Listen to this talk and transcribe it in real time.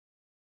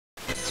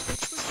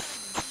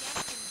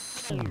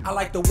I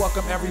like to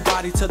welcome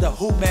everybody to the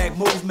Who Mag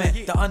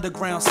movement, the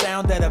underground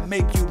sound that'll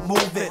make you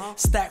move it.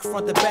 Stacked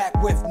front to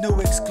back with new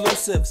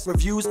exclusives,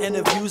 reviews,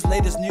 interviews,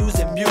 latest news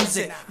and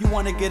music. You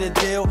wanna get a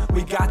deal?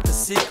 We got the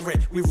secret.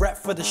 We rap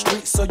for the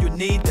streets, so you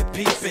need to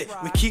peep it.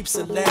 We keep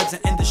celebs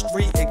and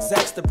industry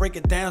execs to break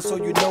it down so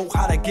you know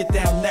how to get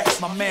down next.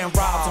 My man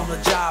Rob's on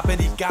the job and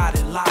he got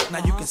it locked.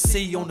 Now you can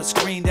see on the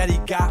screen that he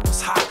got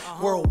was hot.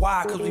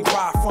 Worldwide, cause we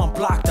ride from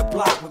block to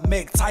block. With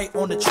Meg Tight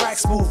on the track,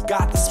 Smooth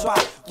got the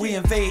spot. We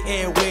invade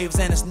airwaves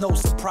and it's no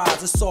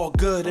surprise. It's all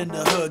good in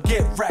the hood,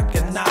 get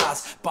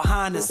recognized.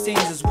 Behind the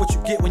scenes is what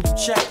you get when you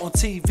check on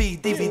TV,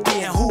 DVD,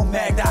 and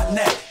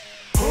WhoMag.net.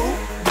 Who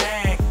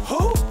Mag,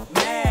 Who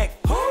Mag,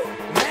 Who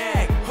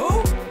Mag,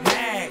 Who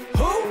Mag,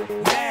 Who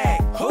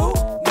Mag, Who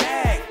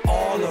Mag.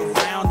 All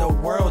around the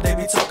world they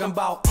be talking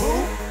about Who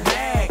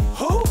Mag,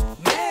 Who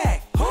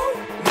Mag, Who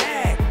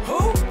Mag,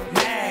 Who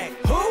Mag,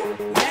 Who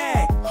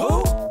Mag,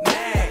 Who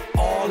Mag.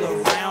 All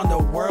around the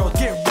world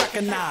get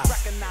recognized.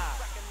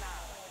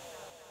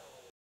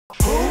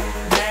 Who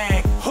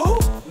Mag, Who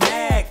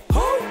Mag,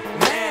 Who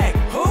Mag,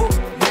 Who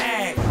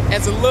Mag.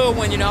 As a little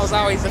one, I was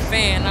always a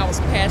fan. I was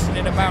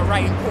passionate about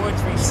writing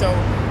poetry, so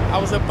I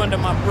was up under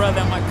my brother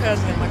and my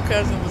cousin. My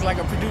cousin was like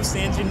a producer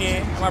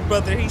engineer. My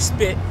brother, he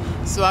spit,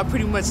 so I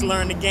pretty much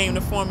learned the game,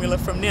 the formula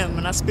from them.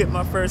 And I spit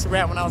my first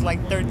rap when I was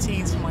like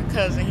 13 to my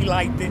cousin. He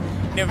liked it.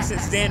 And ever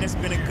since then, it's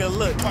been a good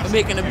look.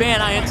 Making a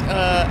band,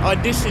 I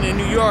auditioned in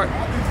New York.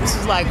 This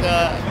was like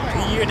a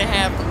year and a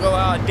half ago.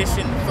 I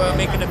auditioned for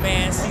Making a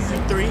Band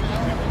season 3.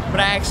 But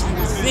I actually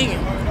was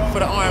singing for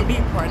the R&B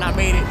part, and I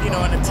made it, in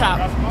the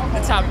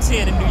top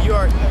 10 in New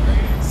York.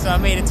 So I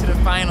made it to the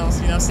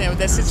finals, what I'm saying? But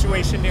that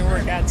situation didn't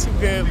work out too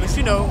good. But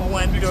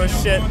one door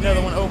shut,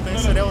 another one open,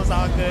 so that was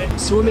all good.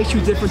 So what makes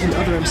you different than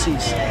other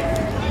MCs?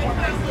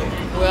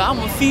 Well, I'm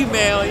a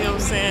female, you know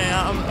what I'm saying?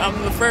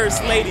 I'm the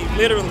first lady,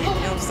 literally, you know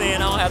what I'm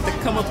saying? I don't have to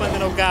come up under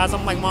no guys.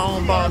 I'm like my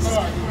own boss, you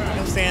know what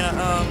I'm saying?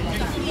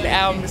 The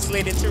album is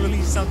slated to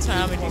release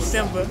sometime in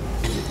December.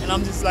 And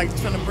I'm just like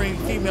trying to bring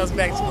females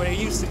back to where they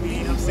used to be,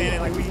 you know what I'm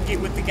saying? Like we can get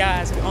with the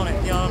guys on it,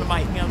 on the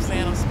mic, you know what I'm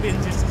saying? I'm spitting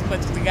just as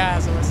much as the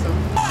guys are, so.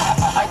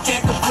 I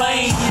can't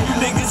complain, you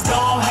niggas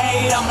don't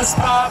hate. I'm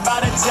inspired by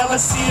the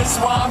jealousy, that's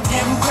why I'm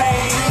getting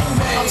paid.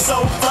 I'm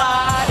so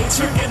fly, they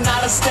tricking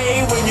out of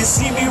state. When you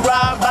see me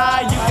ride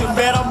by, you can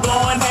bet I'm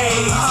blowing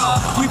haze.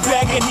 We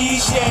packing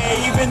these,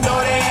 yeah, even though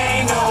they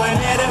ain't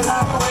going at it.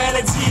 Wear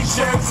the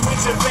t-shirts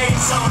with your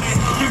face on it.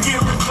 You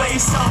get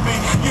replaced on me,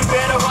 you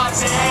better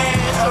watch your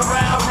ass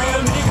around.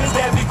 Real niggas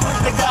that be quick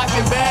to cock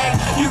it back.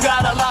 You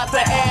got a lot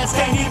to ask,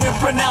 can't even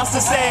pronounce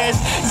the sash.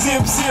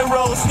 Zip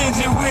zero,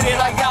 stingy with it,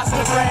 I got to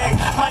brag.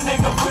 My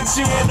nigga put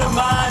you in the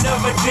mind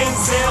of a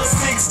Denzel,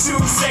 6'2",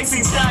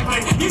 sexy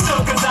chocolate. You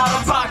took us out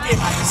of pocket.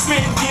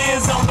 Spend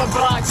years on the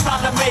block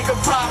trying to make a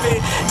profit.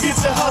 Get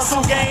your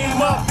hustle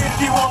game up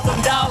if you want them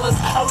dollars.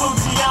 A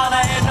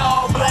Luciana and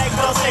all black,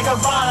 Dolce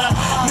Gabbana.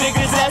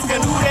 Niggas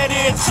asking who that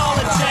is,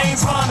 taller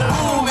James Bonner.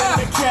 Who in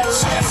the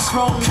Cadillac,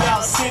 chromed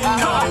out, sitting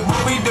on it.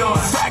 What we doing?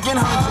 Stacking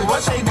hundreds,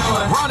 what they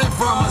doing? Running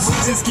from us, we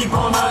just keep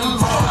on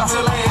unfolding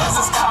till they ass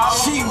is called.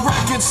 She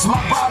records, my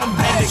bottom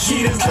band,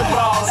 Nikita's the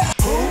boss.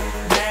 Who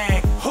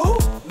Mag, Who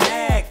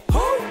Mag,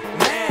 Who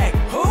Mag,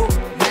 Who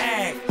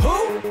Mag, Who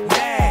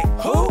Mag,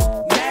 Who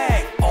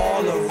Mag.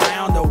 All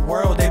around the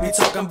world they be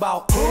talking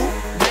about Who